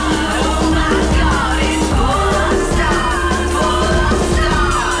god, it's full of stars,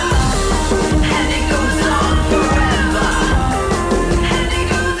 and it goes on forever, and it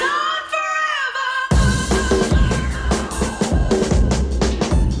goes on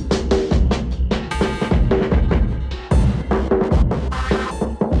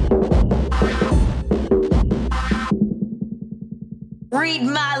Read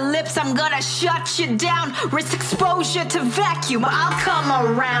my lips, I'm gonna shut you down. Risk exposure to vacuum, I'll come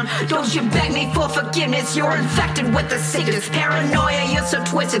around. Don't you beg me for forgiveness, you're infected with the sickness. Paranoia, you're so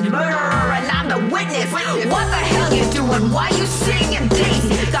twisted, murderer, and I'm the witness. What the hell you doing? Why you singing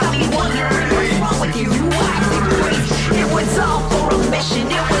Daisy? Got me wondering what's wrong with you, you acting crazy. It was all for a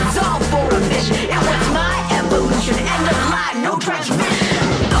mission, it was all for a mission. It was my evolution, end of line, no transmission.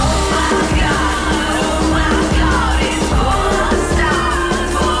 Oh my god, it's full of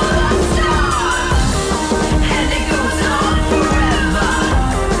stars, full of stars. And it goes on forever,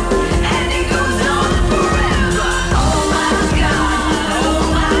 and it goes on forever. Oh my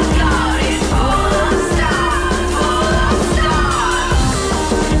god, it's full of stars, full of stars.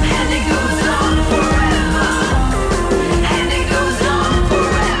 And it goes on forever, and it goes on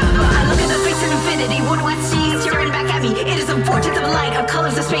forever. I look at the face of infinity, what do I see? It's staring back at me. It is a vortex of light, of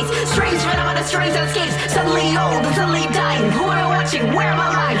colors of space. Strange phenomena, strange escapes. Suddenly old and suddenly dying. Who am I watching? Where am I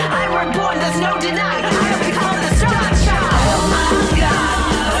lying? I'm reborn, there's no denying. I have become the star child. Oh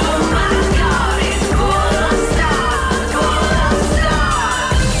my god, it's full of stars, full of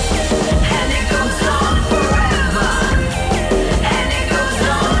stars. And it goes on forever, and it goes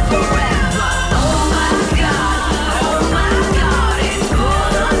on forever. Oh my god, it's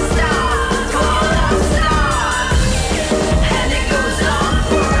full of stars, full of stars. And it goes on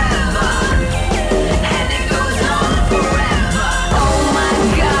forever, and it goes on forever. Oh my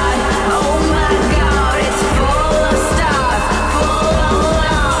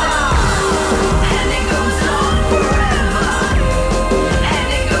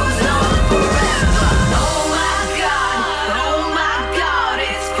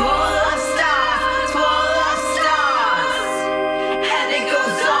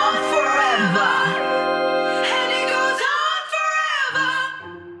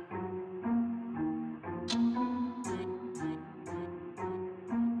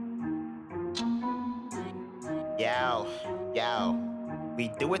Yo, we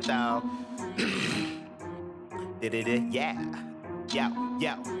do it though.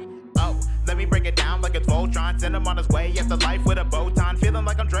 Yo. Oh, let me break it down like it's Voltron. Send him on his way after life with a botan. Feeling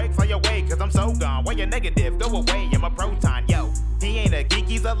like I'm Drake, fly away, cause I'm so gone. Why you negative? Go away, I'm a proton. Yo, he ain't a geek,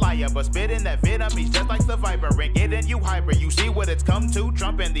 he's a liar. But spitting that venom, he's just like the Viper. And getting you hyper, you see what it's come to.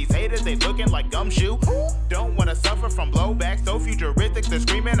 Trump and these haters, they looking like gumshoe. Don't wanna suffer from blowback. So futuristic, they're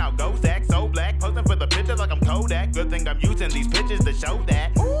screaming out ghost act. So black, posing for the picture like I'm Kodak. Good thing I'm using these pictures to show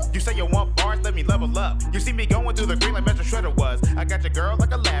that. You say you want bars, let me level up. You see me going through the green like Metro Shredder was. I got your girl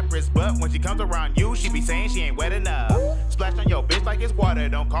like a Lapras, but when she comes around you, she be saying she ain't wet enough. Splash on your bitch like it's water.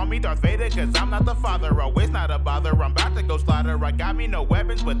 Don't call me Darth Vader, cause I'm not the father. Oh, it's not a bother, I'm about to go slaughter. I got me no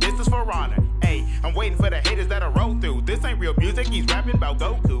weapons, but this is for honor. Hey, I'm waiting for the haters that'll roll through. This ain't real music, he's rapping about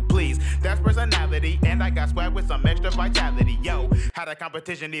Goku, please. That's personality, and I got swag with some extra vitality. Yo, how the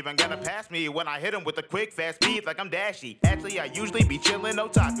competition even gonna pass me when I hit him with a quick, fast speed like I'm Dashy? Actually, I usually be chillin'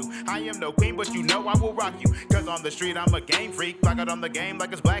 otaku. I am no queen, but you know I will rock you. Cause on the street, I'm a game freak. Black out on the game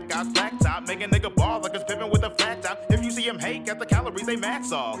like it's Black Ops, Black Top. Make a nigga ball like it's pimpin' with a flat top. If you see him hate, got the calories, they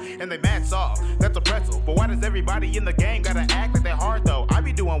max all. And they max off, that's a pretzel. But why does everybody in the game gotta act like they're hard though? I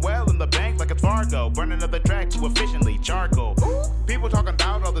be doing well in the bank like it's Fargo. Burn another track too efficiently, charcoal. People talking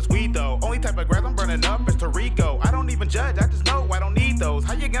about all this weed though. Only type of grass I'm burning up is Tarico. I don't even judge, I just know I don't need those.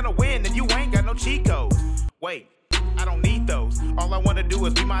 How you gonna win if you ain't got no cheat codes? Wait, I don't need those. All I wanna do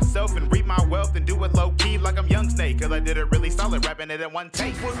is be myself and reap my wealth and do it low key like I'm Young Snake. Cause I did it really solid, rapping it in one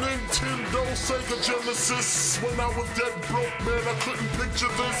take. Super Nintendo, Sega Genesis. When I was dead broke, man, I couldn't picture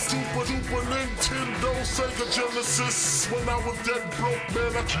this. Super Nintendo, Sega Genesis. When I was dead broke,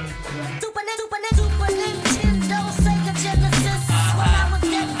 man, I can't. Super Nintendo, Sega Genesis. When I was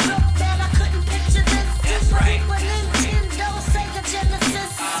dead broke, man, I couldn't picture this. That's right. Super Nintendo, Sega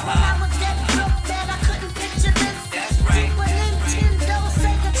Genesis. When I was dead broke, man, I couldn't picture this. That's right. Super Nintendo,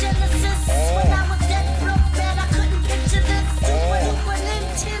 Sega Genesis. When I was dead broke, man, I couldn't picture this. Super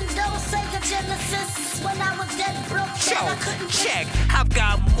Nintendo, Sega Genesis. When I was dead broke, man, I couldn't check. I've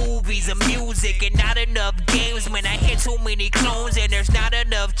got movies and music and not enough games. Man, I hit too many clones and there's not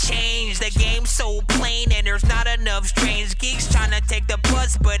enough change. The game's so plain and there's not enough strange geeks trying to take the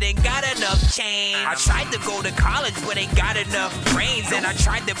bus but ain't got enough change. I tried to go to college but ain't got enough brains. And I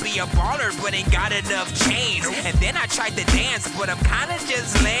tried to be a baller but ain't got enough chains. And then I tried to dance but I'm kinda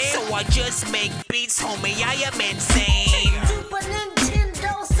just lame. So I just make beats, homie, I am insane. Super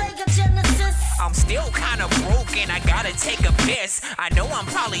Nintendo, Sega Genesis. I'm still kinda broke and I gotta take a piss. I know I'm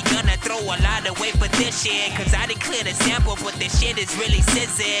probably gonna throw a lot away for this shit, cause I didn't clear the sample, but this shit is really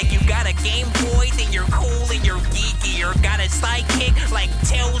sick. You got a Game Boy, then you're cool and you're geeky. Or got a sidekick like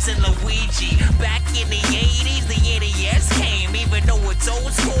Tails and Luigi. Back in the 80s, the NES came. Even though it's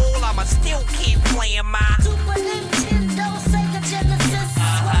old school, I'ma still keep playing my Super Nintendo, Sega Genesis.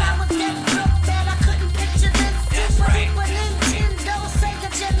 When I was dead broke, man, I couldn't picture this. That's right. Super Nintendo, Sega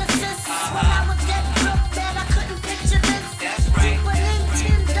Genesis. When I was dead broke, man, I couldn't picture this. That's right. Super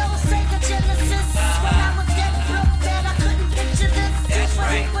Nintendo, Sega Genesis. When I was dead broke, man, I couldn't picture this. That's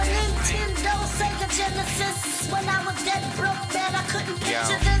right. Super Nintendo, Sega Genesis. When I was dead broke, man, I couldn't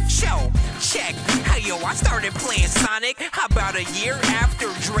picture this. Yo, check. Hey yo, I started playing Sonic about a year after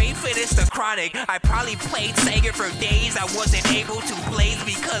Dre finished the Chronic. I probably played Sega for days. I wasn't able to blaze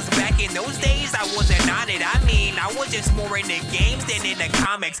because back in those days I wasn't on it. I mean, I was just more into games than into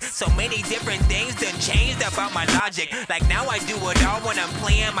comics. So many different things done changed about my logic. Like now I do it all when I'm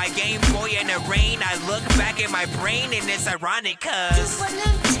playing my Game Boy in the rain. I look back at my brain and it's ironic cause Super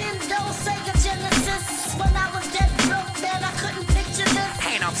Nintendo, Sega Genesis. When I was dead broke, man, I couldn't picture this.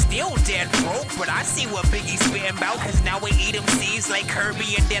 and I'm still dead broke, but I see what Biggie's spitting about, cause now we eat them seeds like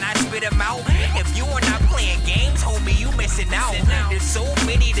Kirby and then I spit them out. If you are not playing games, homie, you missing out. There's so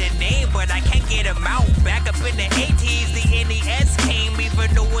many to name, but I can't get them out. Back up in the 80s, the NES came, even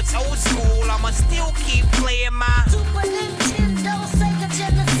though it's old school, I'ma still keep playing my Super Nintendo, Sega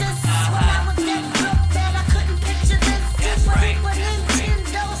Genesis. When I was dead broke, man, I couldn't picture this. That's right. Super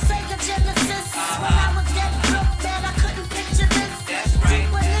Nintendo, Sega Genesis. When I was dead broke, man, I couldn't picture this. That's right.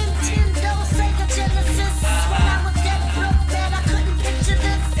 Super Nintendo, Sega Genesis. When I was dead broke, man, I couldn't picture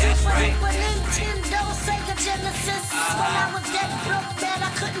this. That's right. Super Nintendo, Sega Genesis. When I was dead broke, man,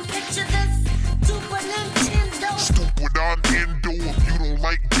 I couldn't picture this. Super Nintendo. Stupid on endo. If you don't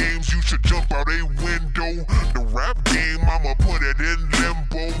like games, you should jump out a window. The rap game, I'ma put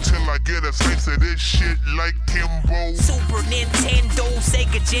a slice of this shit like Kimbo. Super Nintendo,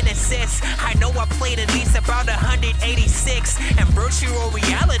 Sega Genesis. I know I played at least about 186. And virtual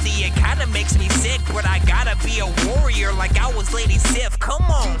reality, it kinda makes me sick. But I gotta be a warrior like I was Lady Sif. Come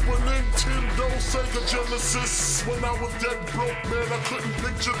on. Super Nintendo, Sega Genesis. When I was dead broke, man, I couldn't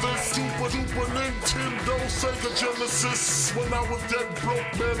picture this. Super Nintendo, Sega Genesis. When I was dead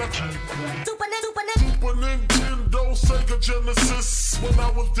broke, man, I can't. Super Nintendo, Sega Genesis. When I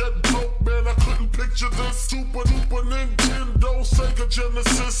was dead broke, man, I couldn't picture this. Super Nintendo, Sega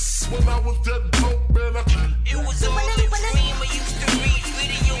Genesis. When I was dead broke, man, I can't. It was all a dream. I used to read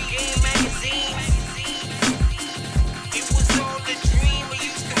video game magazines. It was all a dream. I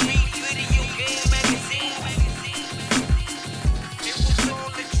used to read video game magazines. It was all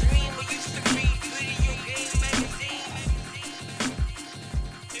a dream. I used to read video game magazines.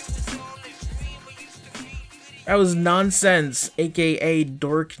 It was all a dream. I used to read. That was Nonsense, aka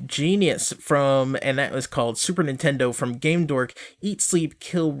Dork Genius, and that was called Super Nintendo from Game Dork, Eat, Sleep,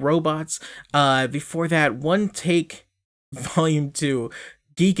 Kill Robots. Before that, One Take Volume 2,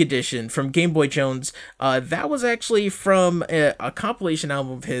 Geek Edition from Game Boy Jones. That was actually from a compilation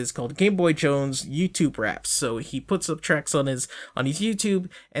album of his called Game Boy Jones YouTube Raps. So he puts up tracks on his YouTube,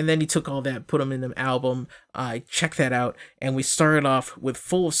 and then he took all that, put them in an album. Check that out. And we started off with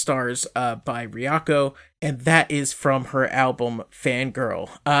Full of Stars by Ryako, and that is from her album Fangirl.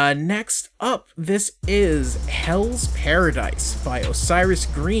 Next up, this is Hell's Paradise by Osiris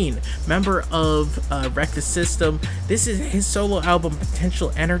Green, member of Wreck the System. This is his solo album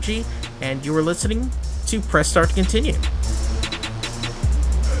Potential Energy, and you are listening to Press Start to Continue.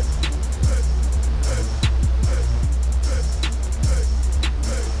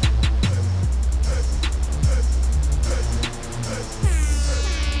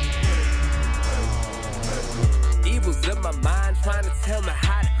 Trying to tell me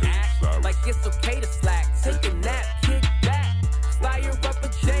how to act, like it's okay to slack. Take a nap, kick back, fire up a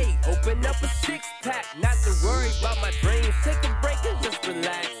J, open up a six-pack. Not to worry about my dreams, take a break and just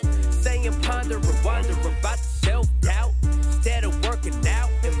relax. Stay and ponder and wonder about the self-doubt. Instead of working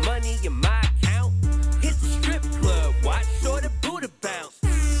out and money in my account, hit the strip club, watch short of Buddha bounce.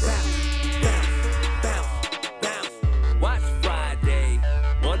 Bounce, bounce, bounce, bounce. Watch Friday,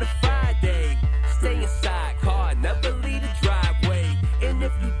 on a Friday, stay inside, car never leave the drive.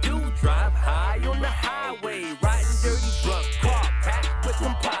 If you do drive high on the highway, riding dirty drunk, car packed with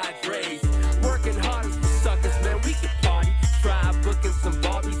some Padres, working hard as the suckers, man, we can party. Try booking some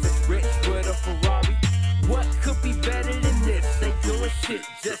Barbies that's rich with a Ferrari. What could be better than this? Ain't doing shit,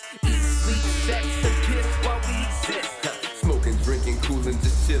 just eat, sleep, sex, and piss while we exist. Smoking, drinking, cooling,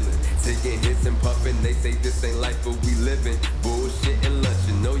 just chilling, taking hits and puffing. They say this ain't life, but we living. Bullshit and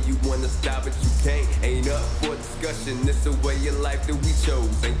luncheon. Know you wanna stop, but you can't. Ain't up for discussion. This a way of life that we chose.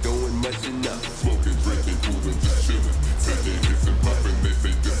 Ain't doing much enough. Smoking, drinking, cooling, just chilling, taking hits and puffing. They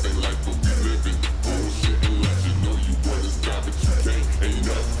say this ain't life, but we living. Bullshit and luncheon. Know you wanna stop, but you can't. Ain't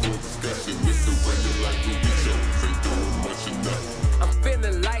up for discussion. This a way of life that we chose. Ain't doing much enough. I'm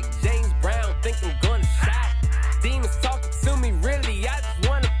feeling like James Brown. Think I'm gonna shout. Demons talking to me, really, I just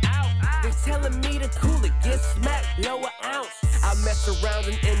want them out. They telling me to cool it, get smacked, lower ounce. I mess around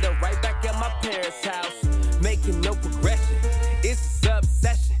and end up right back at my parents' house. Making no progression, it's an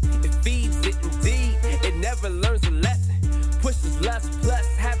obsession. It feeds it indeed, it never learns a lesson. Pushes lust plus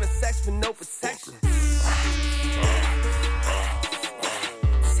having sex for no protection.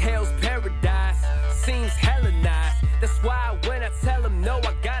 It's hell's paradise, seems hella nice. That's why when I tell them no,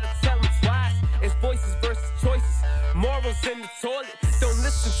 I gotta tell them twice. It's voices versus choices, morals in the toilet. Don't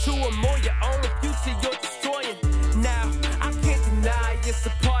listen to them or your own future you're destroying. Now, I can't deny it's a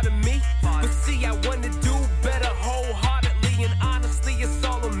part of me. But see, I wanna do better wholeheartedly. And honestly, it's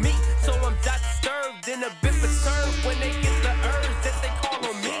all on me. So I'm not disturbed and a bit perturbed when they get the urge that they call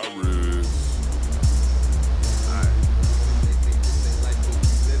on me.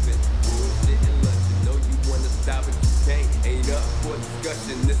 Stop it, you can't. Ain't up for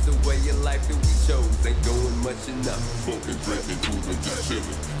discussion. This the way of life that we chose. Ain't doing much enough. Smoking, drinking, cooling, just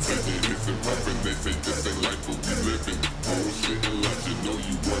chilling, taking hits and puffing. They say this ain't life, but we living. Bullshit and luncheon. Know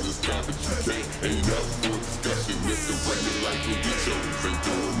you wanna stop it, you can't. Ain't up for discussion. This the way of life that we chose. Ain't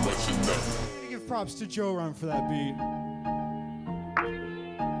doing much enough. Give props to Joe Run for that beat.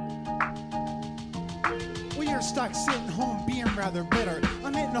 We are Never stuck sitting home being rather bitter.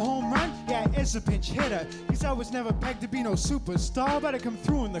 I'm hitting a home run, yeah, it's a pinch hitter. Cause I was never pegged to be no superstar, but I come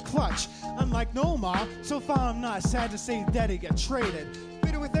through in the clutch. Unlike Nomar, so far I'm not sad to say that he got traded.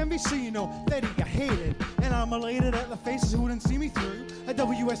 Bitter with NBC, you know that he got hated. And I'm elated at the faces who didn't see me through. At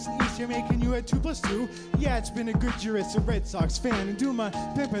WS and East, you're making you at 2+2. Yeah, it's been a good year as a Red Sox fan. And doing my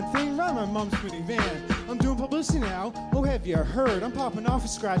pimpin' thing around my mom's minivan. I'm doing publicity now, oh have you heard? I'm popping off a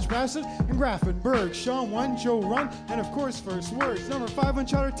Scratch Bassett and Grafenberg. Sean 1, Joe Run, and of course first words. Number 5 on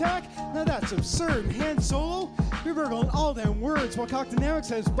Chart Attack, now that's absurd. And Han Solo, we're burgling all them words. While Cockdynamics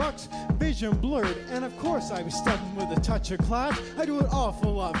has Bucks, vision blurred. And of course I was stepping with a touch of class. I do it all for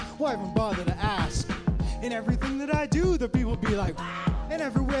love, why even bother to ask? In everything that I do, the people be like, and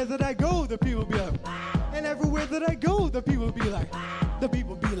everywhere that I go, the people be like, and everywhere that I go, the people be like, the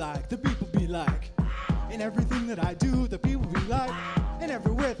people be like, the people be like. In everything that I do, the people be like, and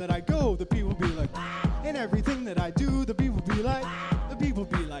everywhere that I go, the people be like, in everything that I do, the people be like, the people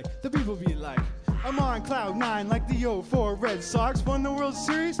be like, the people be like. I'm on cloud 9 like the 04 Red Sox. Won the World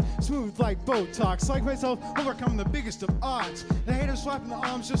Series, smooth like Botox. Like myself, overcome the biggest of odds. The haters swapping the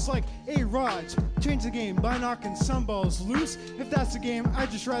arms just like A-Rods. Change the game by knocking some balls loose. If that's the game, I'd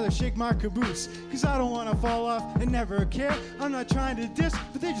just rather shake my caboose. Cause I don't wanna fall off and never care. I'm not trying to diss,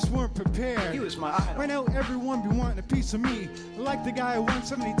 but they just weren't prepared. He was my idol. Right now, everyone be wanting a piece of me. Like the guy who won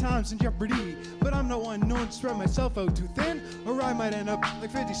 70 times in Jeopardy. But I'm not one known to spread myself out too thin, or I might end up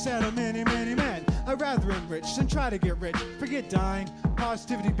like 50 Cent or Many, Many Men. I'd rather enrich than try to get rich. Forget dying,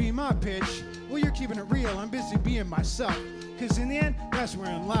 positivity be my pitch. Well, you're keeping it real, I'm busy being myself. Cause in the end, that's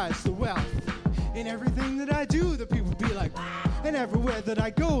wherein lies the wealth. In everything that I do, the people be like. And everywhere that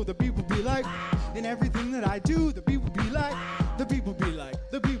I go, the people be like. In everything that I do, the people be like. The people be like,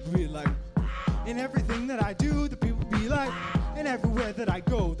 the people be like. In everything that I do, the people be like. And everywhere that I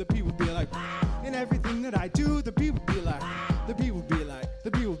go, the people be like. In everything that I do, the people be like. The people be like,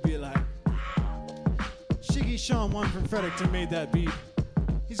 the people be like. Shiggy Sean 1 from Fredericton made that beat.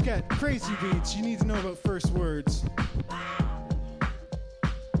 He's got crazy beats, you need to know about first words.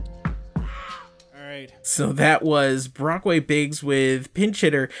 Alright. So that was Brockway Biggs with Pinch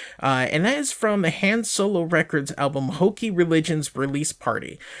Hitter, and that is from the Han Solo Records album Hokey Religion's Release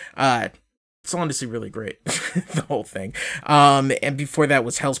Party. It's honestly really great, the whole thing. And before that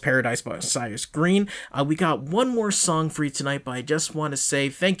was Hell's Paradise by Cyrus Green. We got one more song for you tonight, but I just want to say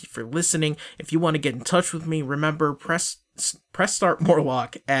thank you for listening. If you want to get in touch with me, remember press start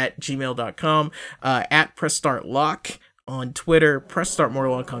Morlock at gmail.com, at press start lock on Twitter, Press Start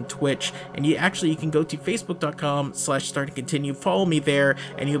Morlock on Twitch, and you can go to facebook.com/startandcontinue, follow me there,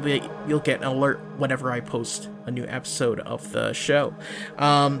 and you'll get an alert whenever I post a new episode of the show.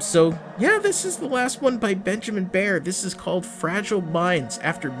 So yeah, this is the last one by Benjamin Bear. This is called Fragile Minds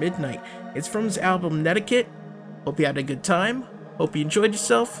After Midnight. It's from his album Netiquette. Hope you had a good time, hope you enjoyed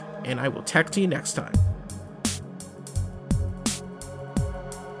yourself, and I will talk to you next time.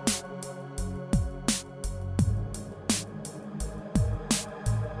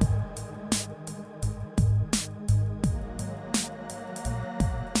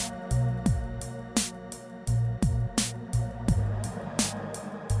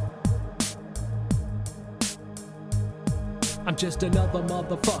 I'm just another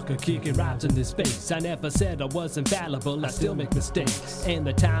motherfucker kicking rhymes in this space. I never said I was infallible, I still make mistakes. And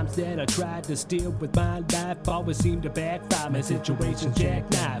the times that I tried to steal with my life always seem to backfire, my situation's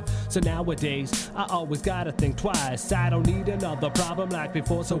jackknife. So nowadays, I always gotta think twice. I don't need another problem like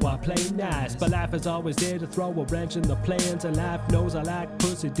before, so I play nice. But life is always there to throw a wrench in the plans, and life knows I like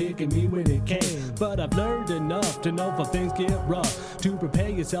pussy digging me when it can. But I've learned enough to know if things get rough, to prepare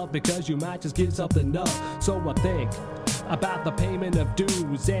yourself because you might just get something up. So I think about the payment of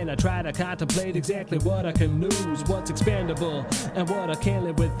dues, and I try to contemplate exactly what I can lose, what's expendable and what I can't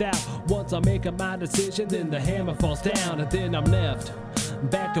live without. Once I make up my decision, then the hammer falls down, and then I'm left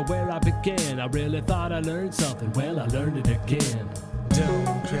back to where I began. I really thought I learned something, well I learned it again.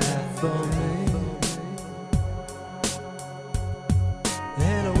 Don't cry for me,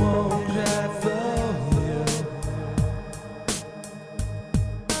 and I won't cry for you.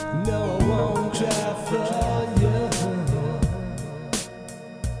 No, I won't cry for you.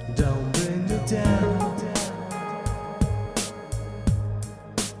 Don't bring me down.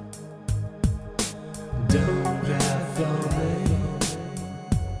 Don't cry for me,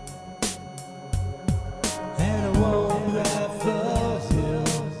 and I won't cry for you.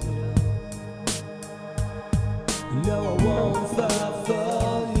 No, I won't fall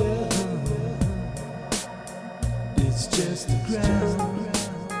for you. It's just the ground.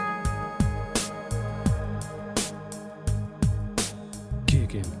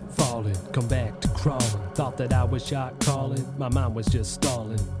 Kicking, falling, come back to crawling. Thought thought that I was shot calling, my mind was just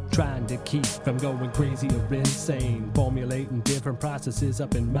stalling, trying to keep from going crazy or insane, formulating different processes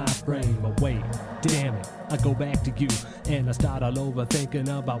up in my brain. But wait, damn it, I go back to you, and I start all over thinking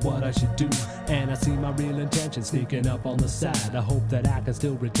about what I should do, and I see my real intentions sneaking up on the side. I hope that I can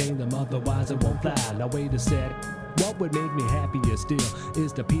still retain them, otherwise it won't fly. Now wait a sec, what would make me happier still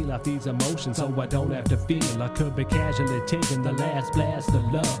is to peel off these emotions so I don't have to feel. I could be casually taking the last blast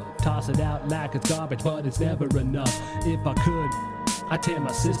of love, toss it out like it's garbage, but it's never enough. If I could, I'd tear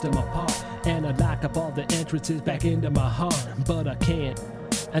my system apart, and I'd lock up all the entrances back into my heart, but I can't,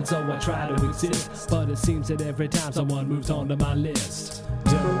 and so I try to exist, but it seems that every time someone moves onto my list.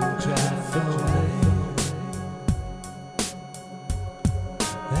 Don't cry for me,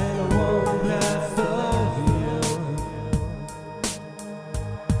 and I won't cry for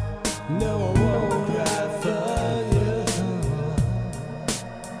no, I won't cry for you.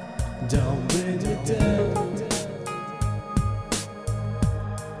 Don't bring me down.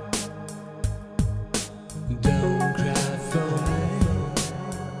 Don't cry for me,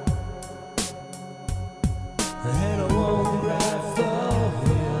 and I won't cry for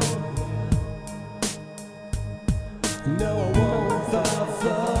you. No, I won't fall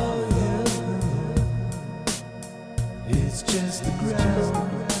for you. It's just the ground.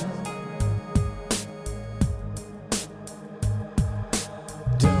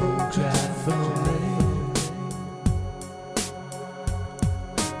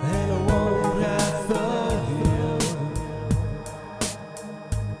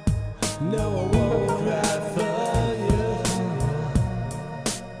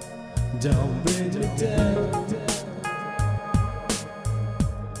 Don't bring me down.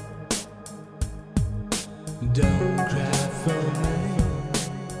 Don't cry for me,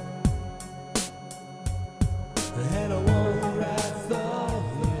 and I won't cry for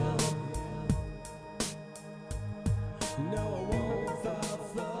you. No, I won't fall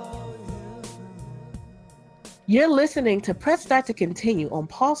for you. You're listening to Press Start to Continue on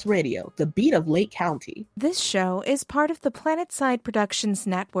Pulse Radio, the beat of Lake County. This show is part of the PlanetSide Productions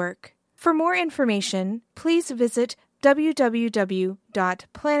Network. For more information, please visit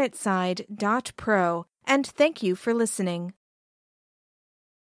www.planetside.pro, and thank you for listening.